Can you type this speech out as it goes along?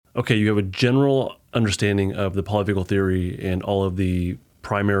Okay, you have a general understanding of the polyvagal theory and all of the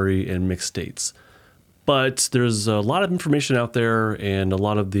primary and mixed states. But there's a lot of information out there, and a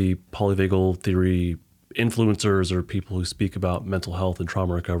lot of the polyvagal theory influencers or people who speak about mental health and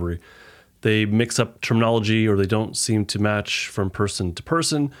trauma recovery, they mix up terminology or they don't seem to match from person to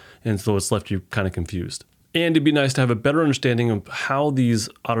person, and so it's left you kind of confused. And it'd be nice to have a better understanding of how these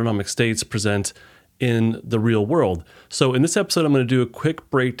autonomic states present in the real world. So in this episode, I'm going to do a quick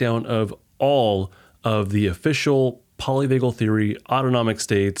breakdown of all of the official polyvagal theory autonomic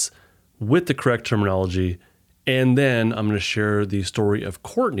states with the correct terminology. And then I'm going to share the story of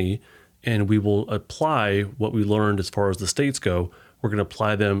Courtney, and we will apply what we learned as far as the states go. We're going to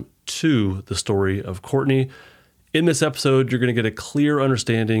apply them to the story of Courtney. In this episode, you're going to get a clear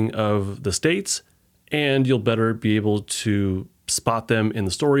understanding of the states, and you'll better be able to spot them in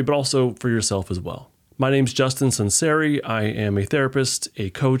the story, but also for yourself as well. My name's Justin Sanseri. I am a therapist, a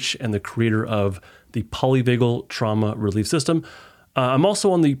coach, and the creator of the Polyvagal Trauma Relief System. I'm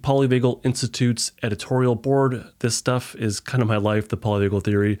also on the Polyvagal Institute's editorial board. This stuff is kind of my life, the polyvagal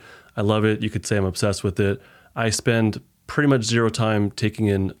theory. I love it. You could say I'm obsessed with it. I spend pretty much zero time taking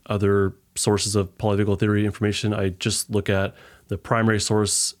in other sources of polyvagal theory information. I just look at the primary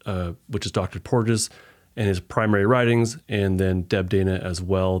source, which is Dr. Porges and his primary writings, and then Deb Dana as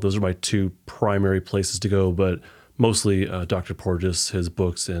well. Those are my two primary places to go, but mostly Dr. Porges, his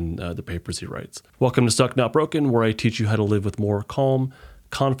books, and the papers he writes. Welcome to Stuck Not Broken, where I teach you how to live with more calm,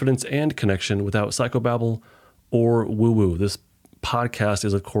 confidence, and connection without psychobabble or woo-woo. This podcast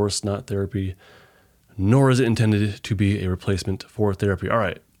is, of course, not therapy, nor is it intended to be a replacement for therapy. All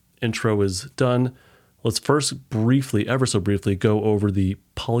right, intro is done. Let's first briefly, ever so briefly, go over the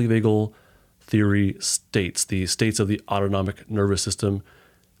polyvagal theory states, the states of the autonomic nervous system.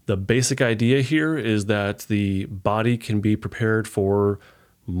 The basic idea here is that the body can be prepared for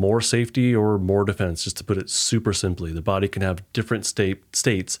more safety or more defense, just to put it super simply. The body can have different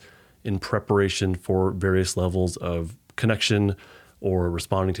states in preparation for various levels of connection or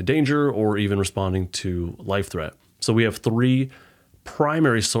responding to danger or even responding to life threat. So we have three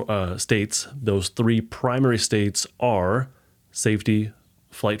primary states. Those three primary states are safety,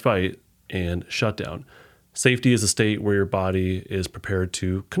 flight, fight, and shutdown. Safety is a state where your body is prepared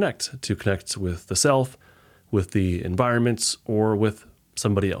to connect with the self, with the environments, or with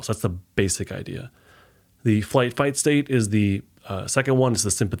somebody else. That's the basic idea. The flight fight state is the second one. It's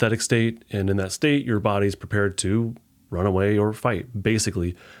the sympathetic state. And in that state, your body is prepared to run away or fight,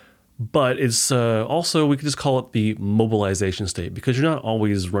 basically. But it's also, we could just call it the mobilization state, because you're not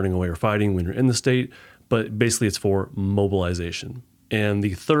always running away or fighting when you're in the state, but basically it's for mobilization. And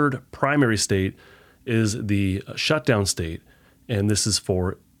the third primary state is the shutdown state, and this is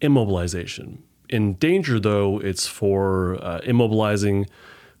for immobilization. In danger, though, it's for immobilizing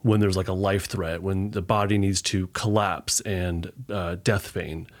when there's like a life threat, when the body needs to collapse and death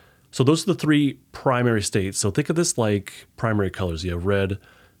feign. So those are the three primary states. So think of this like primary colors. You have red,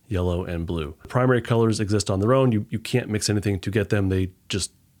 yellow, and blue. Primary colors exist on their own. You can't mix anything to get them. Those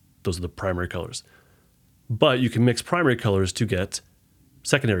are the primary colors. But you can mix primary colors to get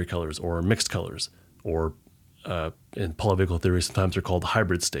secondary colors or mixed colors, or in polyvagal theory, sometimes they're called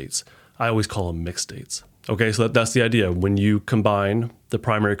hybrid states. I always call them mixed states. Okay, so that's the idea. When you combine the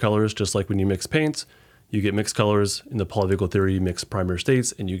primary colors, just like when you mix paints, you get mixed colors. In the polyvagal theory, you mix primary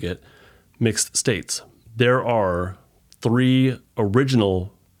states and you get mixed states. There are three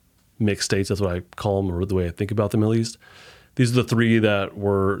original mixed states. That's what I call them, or the way I think about them at least. These are the three that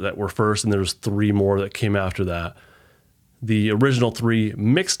were first, and there's three more that came after that. The original three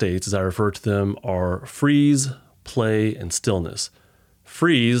mixed states, as I refer to them, are freeze, play, and stillness.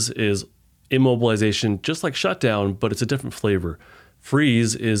 Freeze is immobilization, just like shutdown, but it's a different flavor.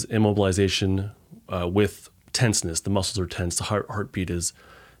 Freeze is immobilization with tenseness. The muscles are tense. The heartbeat is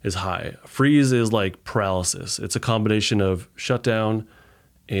high. Freeze is like paralysis. It's a combination of shutdown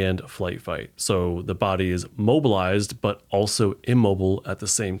and flight fight. So the body is mobilized, but also immobile at the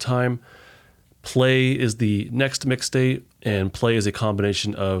same time. Play is the next mixed state, and play is a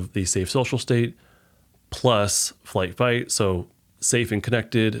combination of the safe social state plus flight fight. So safe and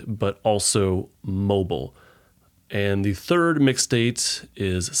connected, but also mobile. And the third mixed state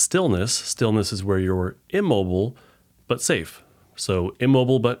is stillness. Stillness is where you're immobile, but safe. So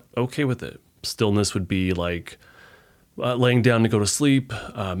immobile, but okay with it. Stillness would be like laying down to go to sleep,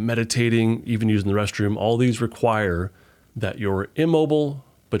 meditating, even using the restroom. All these require that you're immobile,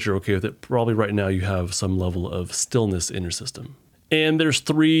 but you're okay with it. Probably right now you have some level of stillness in your system. And there's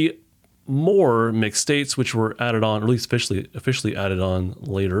three more mixed states which were added on, or at least officially added on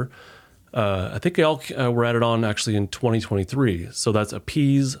later. I think they all were added on actually in 2023. So that's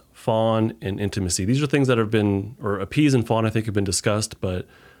appease, fawn, and intimacy. These are things that have been, or appease and fawn I think have been discussed, but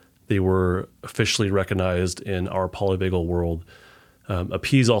they were officially recognized in our polyvagal world.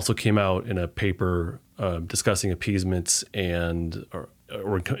 Appease also came out in a paper discussing appeasement or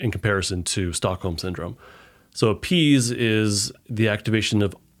in comparison to Stockholm Syndrome. So appease is the activation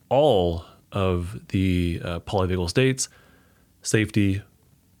of all of the polyvagal states, safety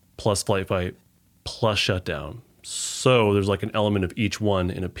plus flight fight plus shutdown. So there's like an element of each one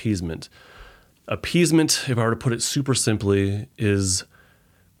in appeasement. Appeasement, if I were to put it super simply, is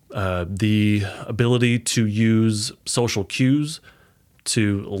the ability to use social cues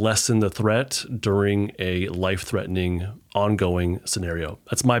to lessen the threat during a life-threatening, ongoing scenario.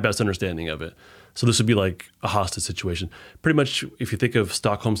 That's my best understanding of it. So this would be like a hostage situation. Pretty much, if you think of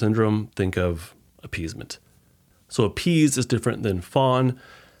Stockholm Syndrome, think of appeasement. So appease is different than fawn.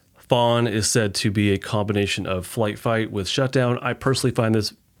 Fawn is said to be a combination of flight fight with shutdown. I personally find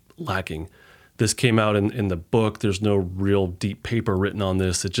this lacking. This came out in the book. There's no real deep paper written on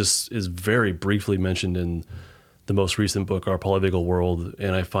this. It just is very briefly mentioned in the most recent book, Our Polyvagal World,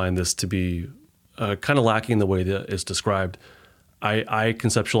 and I find this to be kind of lacking in the way that it's described. I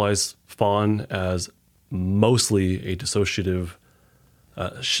conceptualize fawn as mostly a dissociative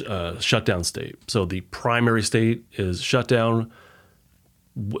shutdown state. So the primary state is shutdown,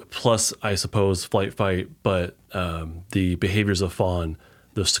 plus, I suppose, flight fight, but the behaviors of fawn,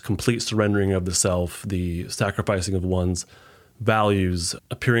 the complete surrendering of the self, the sacrificing of one's values,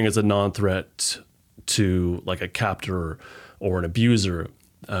 appearing as a non-threat to like a captor or an abuser,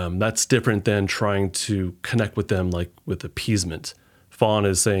 that's different than trying to connect with them like with appeasement. Fawn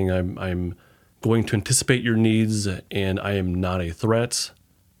is saying, I'm going to anticipate your needs and I am not a threat,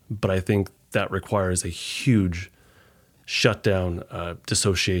 but I think that requires a huge shutdown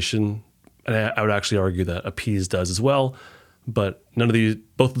dissociation. And I would actually argue that appease does as well, but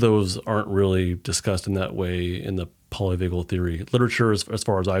both of those aren't really discussed in that way in the polyvagal theory literature as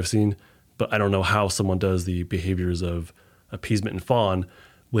far as I've seen. But I don't know how someone does the behaviors of appeasement and fawn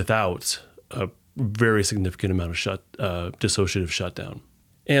without a very significant amount of dissociative shutdown.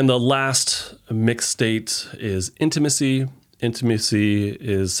 And the last mixed state is intimacy. Intimacy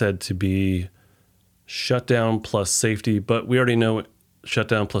is said to be shutdown plus safety, but we already know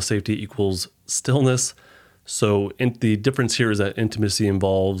shutdown plus safety equals stillness. So the difference here is that intimacy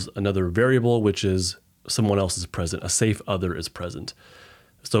involves another variable, which is someone else is present, a safe other is present.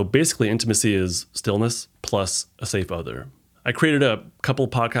 So basically, intimacy is stillness plus a safe other. I created a couple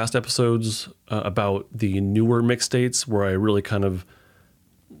podcast episodes about the newer mixed states where I really kind of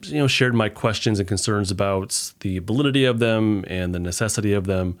shared my questions and concerns about the validity of them and the necessity of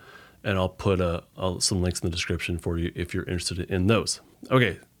them. And I'll put some links in the description for you if you're interested in those.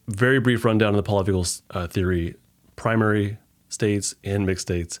 Okay, very brief rundown of the polyvagal theory, primary states and mixed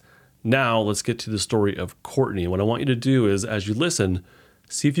states. Now let's get to the story of Courtney. What I want you to do is, as you listen,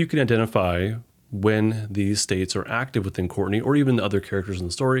 see if you can identify when these states are active within Courtney or even the other characters in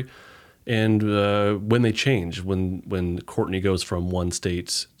the story, and when they change, when Courtney goes from one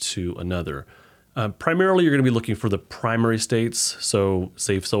state to another. Primarily, you're going to be looking for the primary states, so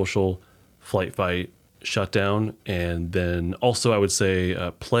safe, social, flight, fight, shutdown, and then also I would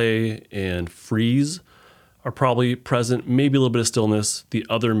say play and freeze are probably present, maybe a little bit of stillness. The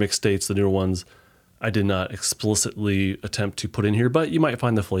other mixed states, the newer ones, I did not explicitly attempt to put in here, but you might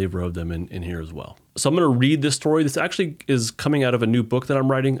find the flavor of them in here as well. So I'm going to read this story. This actually is coming out of a new book that I'm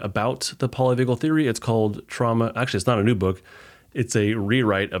writing about the polyvagal theory. It's called Trauma. Actually, it's not a new book. It's a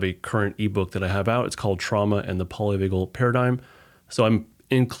rewrite of a current ebook that I have out. It's called Trauma and the Polyvagal Paradigm. So I'm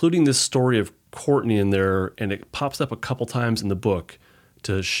including this story of Courtney in there, and it pops up a couple times in the book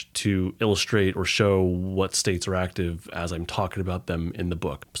to illustrate or show what states are active as I'm talking about them in the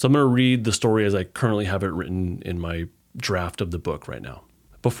book. So I'm going to read the story as I currently have it written in my draft of the book right now.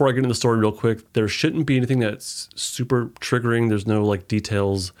 Before I get into the story real quick, there shouldn't be anything that's super triggering. There's no like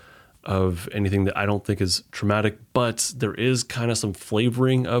details of anything that I don't think is traumatic, but there is kind of some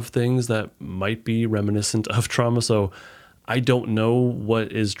flavoring of things that might be reminiscent of trauma. So I don't know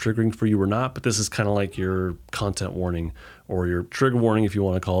what is triggering for you or not, but this is kind of like your content warning or your trigger warning, if you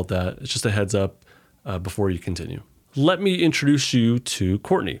want to call it that. It's just a heads up before you continue. Let me introduce you to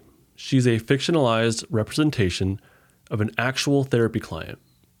Courtney. She's a fictionalized representation of an actual therapy client.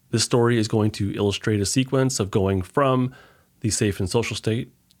 This story is going to illustrate a sequence of going from the safe and social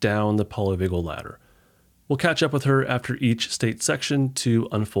state down the polyvagal ladder. We'll catch up with her after each state section to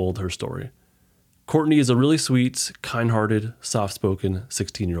unfold her story. Courtney is a really sweet, kind-hearted, soft-spoken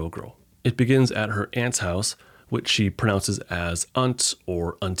 16-year-old girl. It begins at her aunt's house, which she pronounces as aunt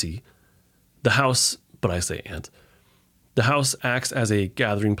or auntie. The house, but I say aunt. The house acts as a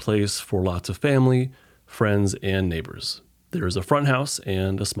gathering place for lots of family, friends, and neighbors. There is a front house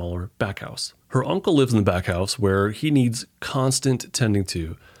and a smaller back house. Her uncle lives in the back house where he needs constant tending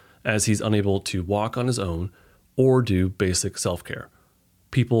to, as he's unable to walk on his own or do basic self-care.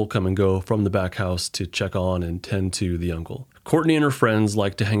 People come and go from the back house to check on and tend to the uncle. Courtney and her friends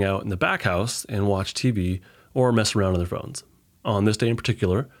like to hang out in the back house and watch TV or mess around on their phones. On this day in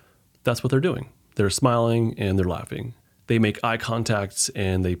particular, that's what they're doing. They're smiling and they're laughing. They make eye contact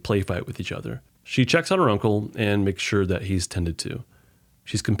and they play fight with each other. She checks on her uncle and makes sure that he's tended to.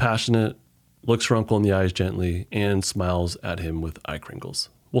 She's compassionate, looks her uncle in the eyes gently, and smiles at him with eye crinkles.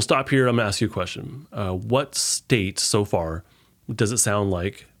 We'll stop here. I'm going to ask you a question. What state so far does it sound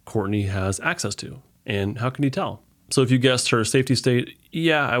like Courtney has access to? And how can you tell? So if you guessed her safety state,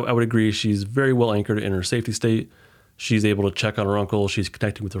 yeah, I would agree. She's very well anchored in her safety state. She's able to check on her uncle. She's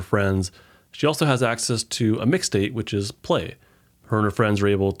connecting with her friends. She also has access to a mixed state, which is play. Her and her friends are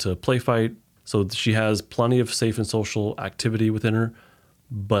able to play fight. So she has plenty of safe and social activity within her,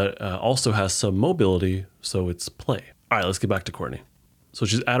 but also has some mobility, so it's play. All right, let's get back to Courtney. So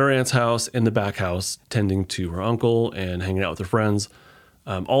she's at her aunt's house in the back house, tending to her uncle and hanging out with her friends.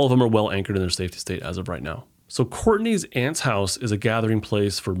 All of them are well anchored in their safety state as of right now. So Courtney's aunt's house is a gathering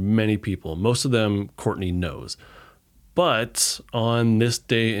place for many people. Most of them Courtney knows. But on this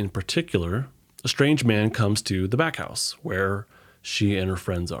day in particular, a strange man comes to the back house where she and her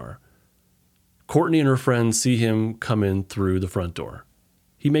friends are. Courtney and her friends see him come in through the front door.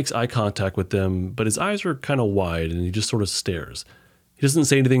 He makes eye contact with them, but his eyes are kind of wide and he just sort of stares. He doesn't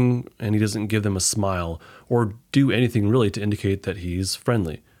say anything and he doesn't give them a smile or do anything really to indicate that he's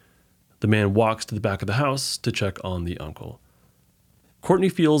friendly. The man walks to the back of the house to check on the uncle. Courtney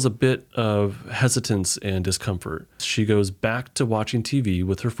feels a bit of hesitance and discomfort. She goes back to watching TV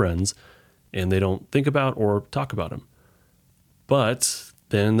with her friends and they don't think about or talk about him. But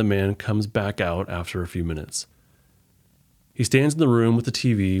then the man comes back out after a few minutes. He stands in the room with the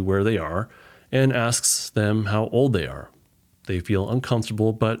TV where they are and asks them how old they are. They feel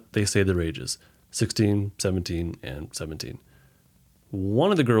uncomfortable, but they say their ages, 16, 17, and 17.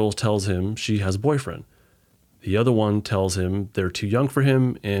 One of the girls tells him she has a boyfriend. The other one tells him they're too young for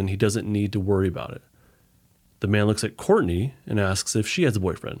him and he doesn't need to worry about it. The man looks at Courtney and asks if she has a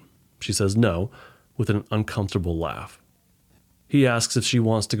boyfriend. She says no, with an uncomfortable laugh. He asks if she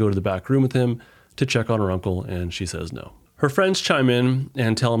wants to go to the back room with him to check on her uncle, and she says no. Her friends chime in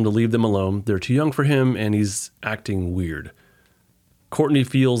and tell him to leave them alone. They're too young for him, and he's acting weird. Courtney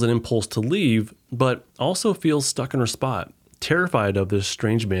feels an impulse to leave, but also feels stuck in her spot, terrified of this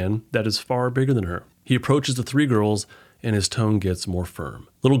strange man that is far bigger than her. He approaches the three girls, and his tone gets more firm.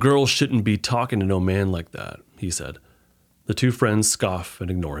 "Little girls shouldn't be talking to no man like that," he said. The two friends scoff and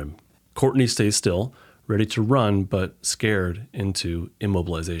ignore him. Courtney stays still, ready to run, but scared into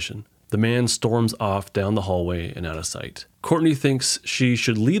immobilization. The man storms off down the hallway and out of sight. Courtney thinks she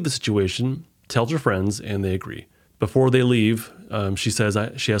should leave the situation, tells her friends, and they agree. Before they leave, she says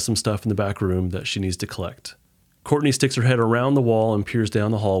she has some stuff in the back room that she needs to collect. Courtney sticks her head around the wall and peers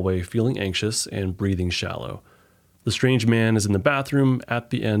down the hallway, feeling anxious and breathing shallow. The strange man is in the bathroom at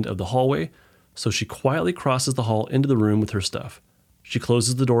the end of the hallway, so she quietly crosses the hall into the room with her stuff. She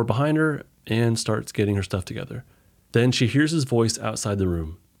closes the door behind her and starts getting her stuff together. Then she hears his voice outside the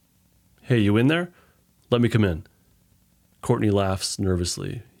room. "Hey, you in there? Let me come in." Courtney laughs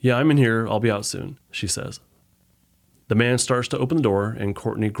nervously. "Yeah, I'm in here. I'll be out soon," she says. The man starts to open the door and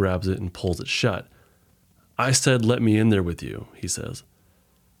Courtney grabs it and pulls it shut. "I said let me in there with you," he says.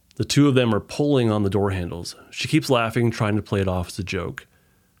 The two of them are pulling on the door handles. She keeps laughing, trying to play it off as a joke.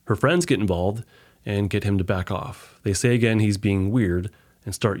 Her friends get involved and get him to back off. They say again he's being weird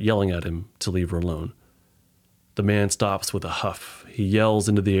and start yelling at him to leave her alone. The man stops with a huff. He yells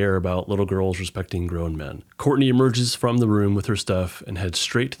into the air about little girls respecting grown men. Courtney emerges from the room with her stuff and heads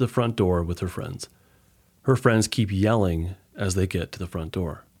straight to the front door with her friends. Her friends keep yelling as they get to the front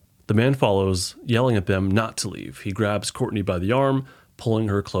door. The man follows, yelling at them not to leave. He grabs Courtney by the arm, pulling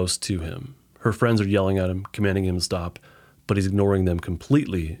her close to him. Her friends are yelling at him, commanding him to stop, but he's ignoring them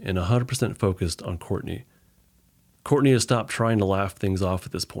completely and 100% focused on Courtney. Courtney has stopped trying to laugh things off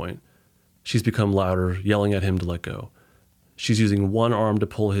at this point. She's become louder, yelling at him to let go. She's using one arm to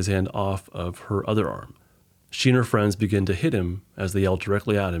pull his hand off of her other arm. She and her friends begin to hit him as they yell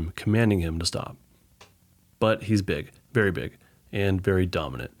directly at him, commanding him to stop. But he's big, and very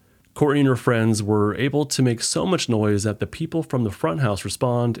dominant. Courtney and her friends were able to make so much noise that the people from the front house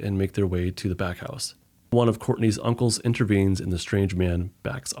respond and make their way to the back house. One of Courtney's uncles intervenes and the strange man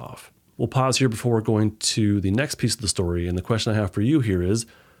backs off. We'll pause here before going to the next piece of the story, and the question I have for you here is,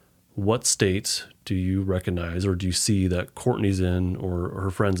 What state do you recognize or do you see that Courtney's in or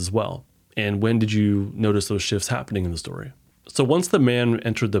her friends as well? And when did you notice those shifts happening in the story? So once the man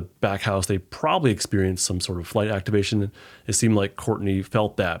entered the back house, they probably experienced some sort of flight activation. It seemed like Courtney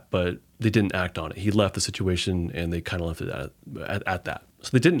felt that, but they didn't act on it. He left the situation and they kind of left it at that. So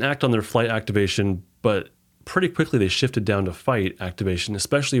they didn't act on their flight activation, but pretty quickly they shifted down to fight activation,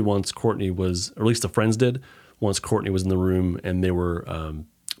 especially once Courtney was, or at least the friends did, once Courtney was in the room and they were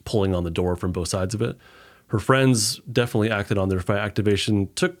pulling on the door from both sides of it. Her friends definitely acted on their fight activation.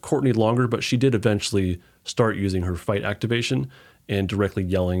 Took Courtney longer, but she did eventually start using her fight activation and directly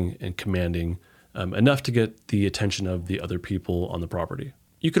yelling and commanding enough to get the attention of the other people on the property.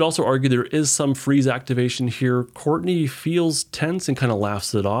 You could also argue there is some freeze activation here. Courtney feels tense and kind of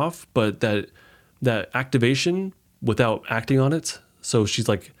laughs it off, but that activation without acting on it, so she's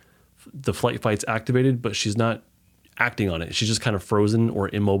like, the flight fight's activated, but she's not acting on it. She's just kind of frozen or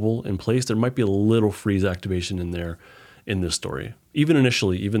immobile in place. There might be a little freeze activation in there in this story. Even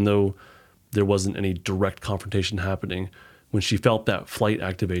initially, even though there wasn't any direct confrontation happening, when she felt that flight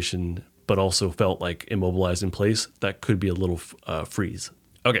activation, but also felt like immobilized in place, that could be a little freeze.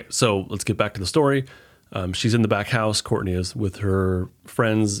 Okay, so let's get back to the story. She's in the back house. Courtney is with her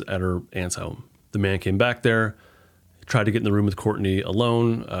friends at her aunt's home. The man came back there, tried to get in the room with Courtney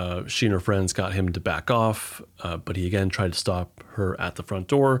alone. She and her friends got him to back off, but he again tried to stop her at the front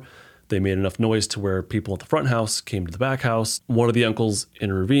door. They made enough noise to where people at the front house came to the back house. One of the uncles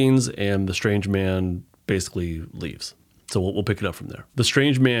intervenes, and the strange man basically leaves. So we'll pick it up from there. The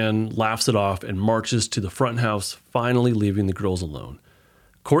strange man laughs it off and marches to the front house, finally leaving the girls alone.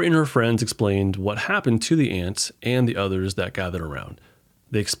 Courtney and her friends explained what happened to the aunt and the others that gathered around.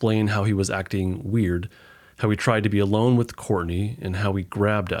 They explained how he was acting weird, how he tried to be alone with Courtney, and how he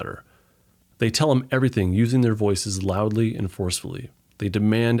grabbed at her. They tell him everything using their voices loudly and forcefully. They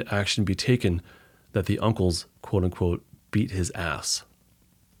demand action be taken, that the uncles, quote unquote, beat his ass.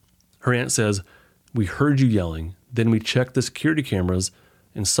 Her aunt says, "We heard you yelling, then we checked the security cameras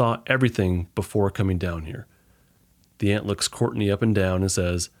and saw everything before coming down here." The aunt looks Courtney up and down and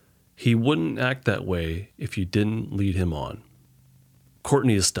says, "He wouldn't act that way if you didn't lead him on."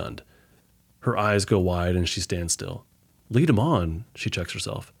 Courtney is stunned. Her eyes go wide and she stands still. "Lead him on," she checks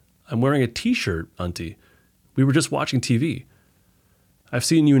herself. "I'm wearing a t-shirt, auntie. We were just watching TV. I've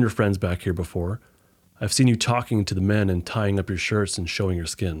seen you and your friends back here before. I've seen you talking to the men and tying up your shirts and showing your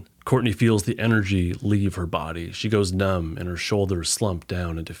skin." Courtney feels the energy leave her body. She goes numb and her shoulders slump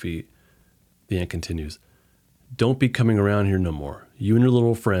down in defeat. The aunt continues, "Don't be coming around here no more. You and your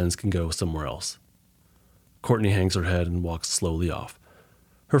little friends can go somewhere else." Courtney hangs her head and walks slowly off.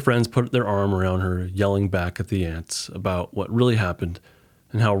 Her friends put their arm around her, yelling back at the aunt about what really happened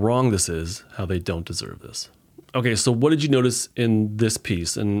and how wrong this is, how they don't deserve this. Okay, so what did you notice in this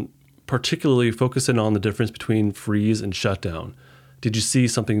piece, and particularly focusing on the difference between freeze and shutdown? Did you see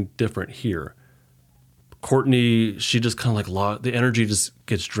something different here? Courtney, she just kind of like, the energy just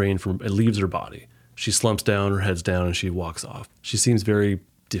gets drained from, it leaves her body. She slumps down, her head's down, and she walks off. She seems very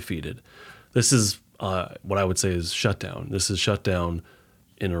defeated. This is what I would say is shutdown. This is shutdown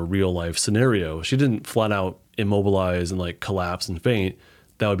in a real life scenario. She didn't flat out immobilize and like collapse and faint.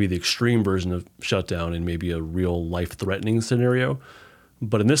 That would be the extreme version of shutdown in maybe a real life threatening scenario.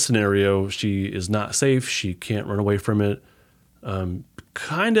 But in this scenario, she is not safe. She can't run away from it.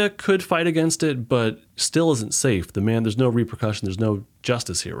 Kind of could fight against it, but still isn't safe. The man, there's no repercussion. There's no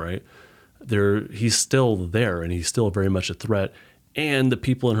justice here, right? He's still there and he's still very much a threat. And the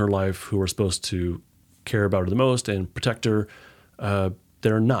people in her life who are supposed to care about her the most and protect her,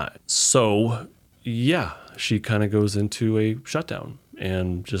 they're not. So yeah, she kind of goes into a shutdown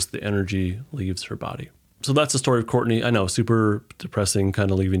and just the energy leaves her body. So that's the story of Courtney. I know, super depressing, kind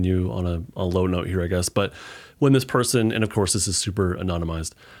of leaving you on a low note here, I guess. But when this person, and of course this is super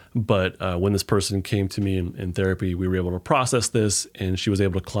anonymized, but when this person came to me in therapy, we were able to process this, and she was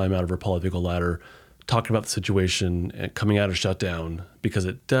able to climb out of her polyvagal ladder, talking about the situation and coming out of shutdown, because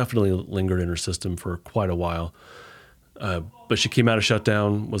it definitely lingered in her system for quite a while. But she came out of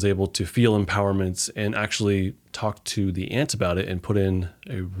shutdown, was able to feel empowerment and actually talk to the aunt about it and put in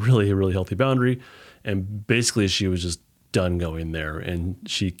a really, really healthy boundary. And basically she was just done going there. And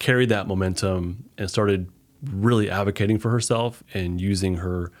she carried that momentum and started really advocating for herself and using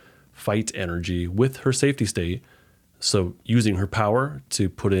her fight energy with her safety state. So using her power to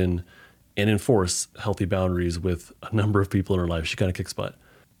put in and enforce healthy boundaries with a number of people in her life. She kind of kicks butt.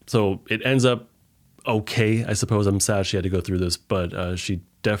 So it ends up okay, I suppose. I'm sad she had to go through this, but she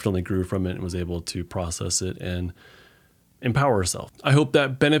definitely grew from it and was able to process it and empower yourself. I hope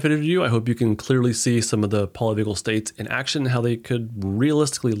that benefited you. I hope you can clearly see some of the polyvagal states in action, how they could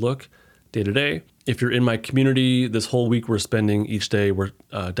realistically look day to day. If you're in my community, this whole week we're spending each day, we're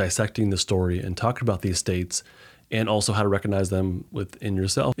dissecting the story and talking about these states and also how to recognize them within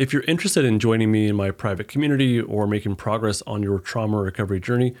yourself. If you're interested in joining me in my private community or making progress on your trauma recovery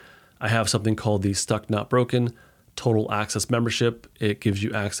journey, I have something called the Stuck Not Broken Total Access membership. It gives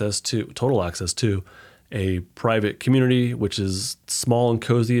you total access to a private community, which is small and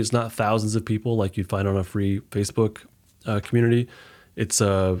cozy. It's not thousands of people like you'd find on a free Facebook community. It's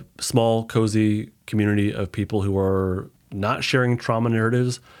a small, cozy community of people who are not sharing trauma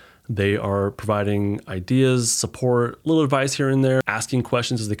narratives. They are providing ideas, support, little advice here and there, asking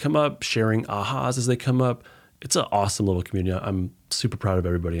questions as they come up, sharing ahas as they come up. It's an awesome little community. I'm super proud of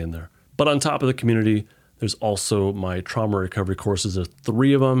everybody in there. But on top of the community, there's also my trauma recovery courses. There's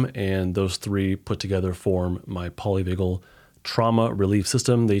 3 of them, and those 3 put together form my Polyvagal trauma relief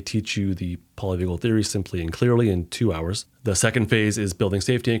system. They teach you the polyvagal theory simply and clearly in 2 hours. The second phase is building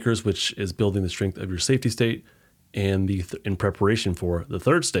safety anchors, which is building the strength of your safety state, and in preparation for the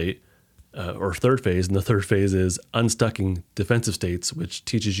third state, third phase. And the third phase is unstucking defensive states, which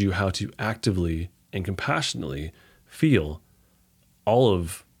teaches you how to actively and compassionately feel all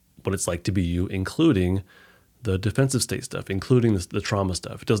of what it's like to be you, including the defensive state stuff, including the trauma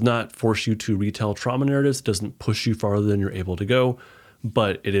stuff. It does not force you to retell trauma narratives. It doesn't push you farther than you're able to go,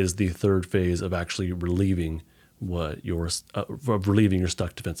 but it is the third phase of actually relieving your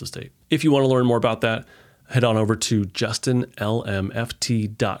stuck defensive state. If you want to learn more about that, head on over to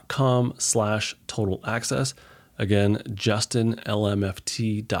justinlmft.com/total access. Again,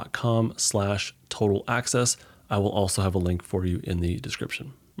 justinlmft.com/total access. I will also have a link for you in the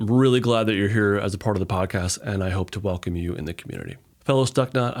description. I'm really glad that you're here as a part of the podcast, and I hope to welcome you in the community. Fellow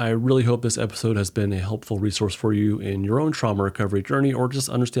Stucknut, I really hope this episode has been a helpful resource for you in your own trauma recovery journey or just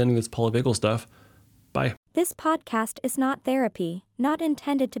understanding this polyvagal stuff. Bye. This podcast is not therapy, not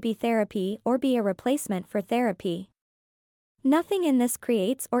intended to be therapy or be a replacement for therapy. Nothing in this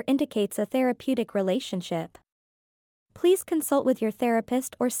creates or indicates a therapeutic relationship. Please consult with your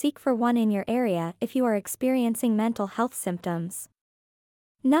therapist or seek for one in your area if you are experiencing mental health symptoms.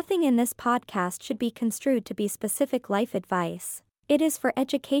 Nothing in this podcast should be construed to be specific life advice. It is for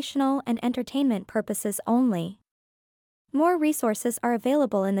educational and entertainment purposes only. More resources are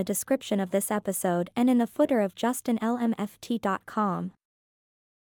available in the description of this episode and in the footer of justinlmft.com.